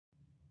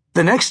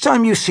The next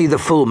time you see the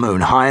full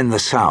moon high in the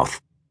south,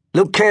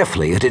 look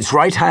carefully at its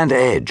right-hand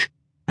edge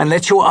and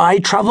let your eye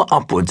travel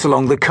upwards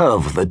along the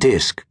curve of the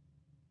disk.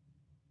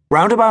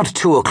 Round about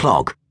 2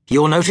 o'clock,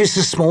 you'll notice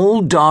a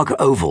small dark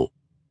oval.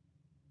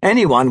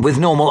 Anyone with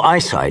normal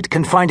eyesight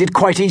can find it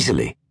quite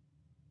easily.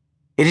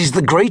 It is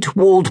the Great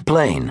Walled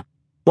Plain,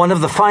 one of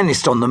the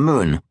finest on the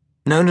moon,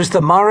 known as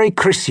the Mare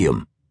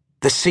Crisium,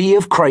 the Sea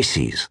of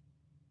Crises.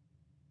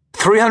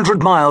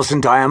 300 miles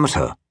in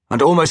diameter,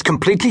 and almost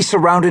completely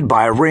surrounded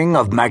by a ring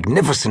of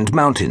magnificent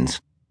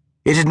mountains.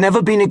 It had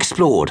never been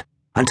explored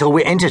until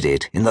we entered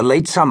it in the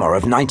late summer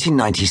of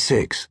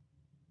 1996.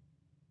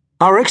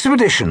 Our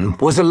expedition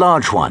was a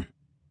large one.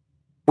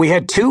 We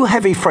had 2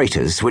 heavy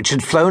freighters which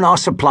had flown our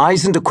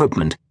supplies and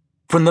equipment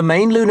from the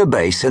main lunar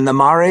base in the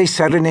Mare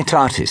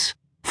Serenitatis,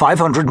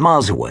 500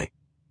 miles away.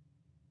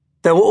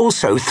 There were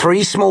also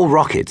 3 small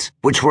rockets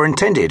which were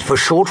intended for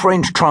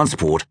short-range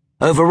transport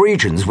over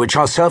regions which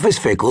our surface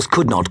vehicles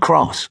could not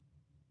cross.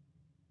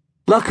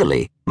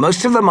 Luckily,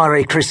 most of the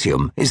Mare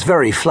Crisium is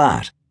very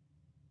flat.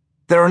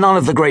 There are none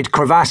of the great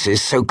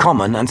crevasses so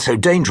common and so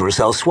dangerous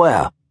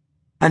elsewhere,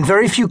 and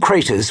very few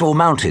craters or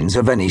mountains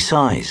of any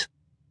size.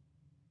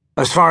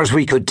 As far as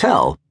we could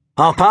tell,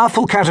 our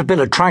powerful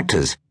Caterpillar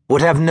tractors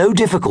would have no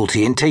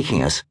difficulty in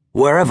taking us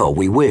wherever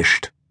we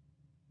wished.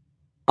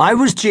 I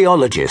was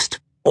geologist,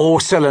 or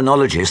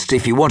selenologist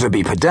if you want to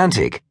be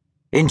pedantic,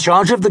 in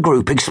charge of the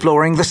group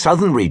exploring the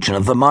southern region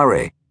of the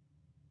Mare.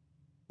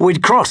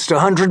 We'd crossed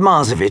 100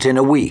 miles of it in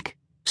a week,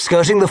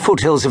 skirting the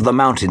foothills of the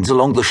mountains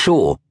along the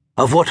shore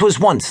of what was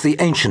once the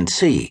ancient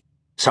sea,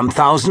 some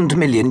 1,000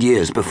 million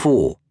years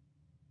before.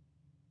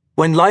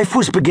 When life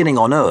was beginning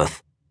on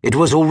Earth, it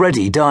was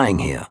already dying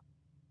here.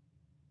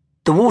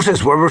 The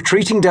waters were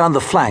retreating down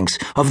the flanks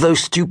of those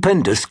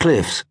stupendous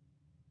cliffs,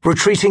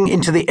 retreating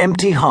into the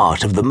empty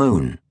heart of the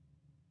moon.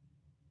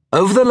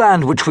 Over the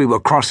land which we were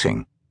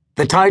crossing,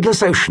 the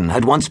tideless ocean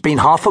had once been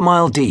half a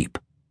mile deep,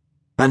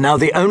 and now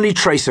the only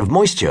trace of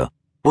moisture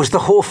was the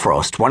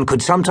hoarfrost one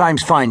could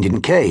sometimes find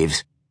in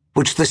caves,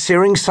 which the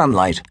searing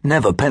sunlight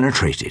never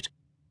penetrated.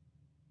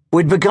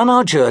 We'd begun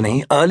our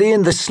journey early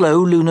in the slow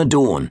lunar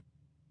dawn,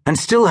 and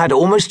still had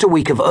almost a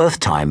week of Earth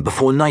time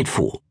before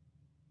nightfall.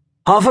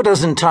 Half a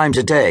dozen times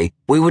a day,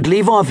 we would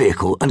leave our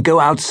vehicle and go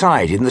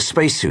outside in the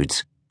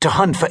spacesuits to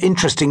hunt for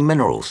interesting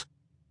minerals,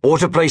 or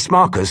to place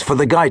markers for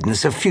the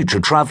guidance of future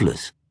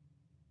travelers.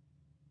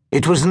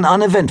 It was an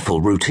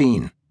uneventful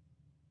routine.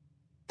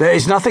 There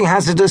is nothing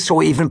hazardous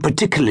or even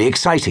particularly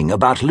exciting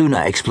about lunar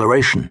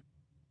exploration.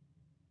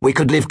 We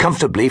could live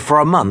comfortably for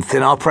a month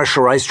in our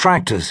pressurized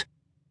tractors,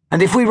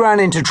 and if we ran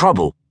into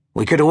trouble,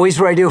 we could always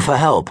radio for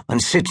help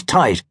and sit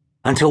tight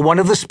until one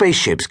of the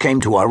spaceships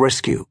came to our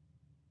rescue.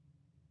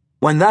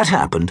 When that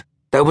happened,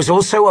 there was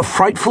also a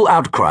frightful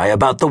outcry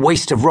about the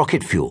waste of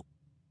rocket fuel,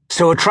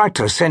 so a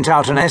tractor sent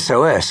out an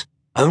SOS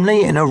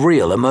only in a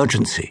real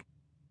emergency.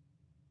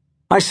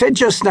 I said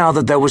just now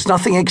that there was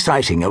nothing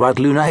exciting about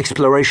lunar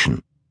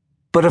exploration,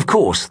 but of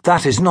course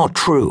that is not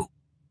true.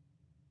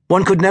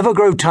 One could never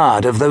grow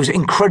tired of those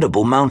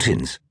incredible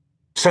mountains,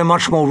 so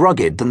much more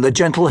rugged than the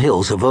gentle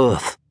hills of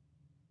Earth.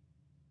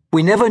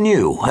 We never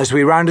knew, as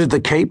we rounded the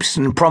capes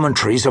and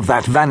promontories of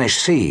that vanished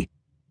sea,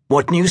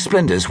 what new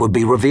splendors would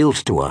be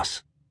revealed to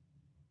us.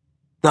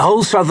 The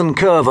whole southern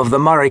curve of the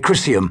Mare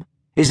Crisium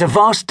is a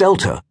vast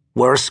delta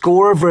where a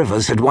score of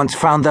rivers had once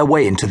found their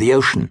way into the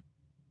ocean,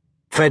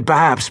 fed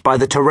perhaps by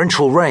the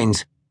torrential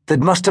rains that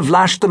must have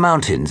lashed the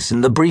mountains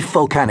in the brief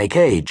volcanic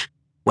age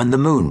when the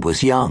moon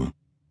was young.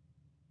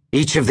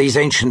 Each of these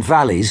ancient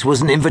valleys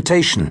was an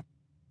invitation,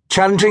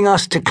 challenging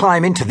us to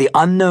climb into the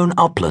unknown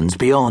uplands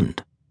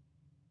beyond.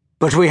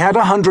 But we had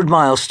 100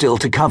 miles still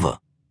to cover,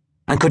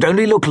 and could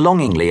only look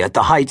longingly at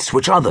the heights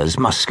which others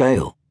must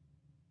scale.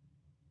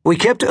 We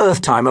kept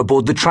Earth time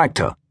aboard the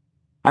tractor,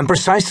 and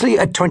precisely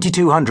at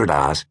 2200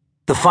 hours,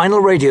 the final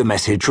radio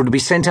message would be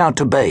sent out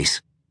to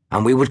base,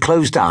 and we would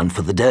close down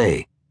for the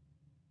day.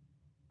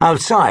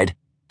 Outside,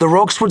 the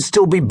rocks would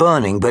still be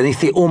burning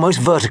beneath the almost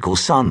vertical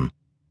sun,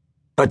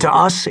 but to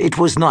us it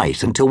was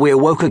night until we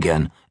awoke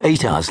again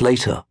 8 hours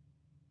later.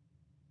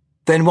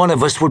 Then one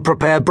of us would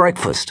prepare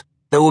breakfast.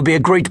 There would be a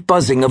great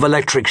buzzing of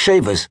electric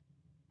shavers,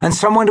 and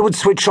someone would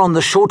switch on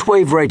the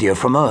shortwave radio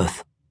from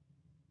Earth.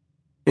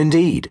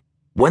 Indeed,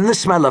 when the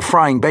smell of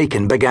frying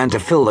bacon began to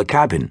fill the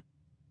cabin,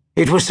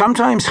 it was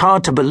sometimes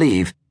hard to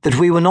believe that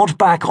we were not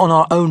back on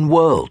our own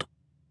world.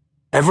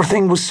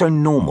 Everything was so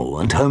normal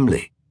and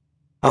homely,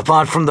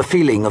 apart from the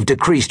feeling of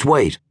decreased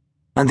weight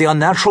and the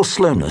unnatural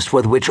slowness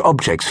with which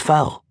objects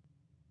fell.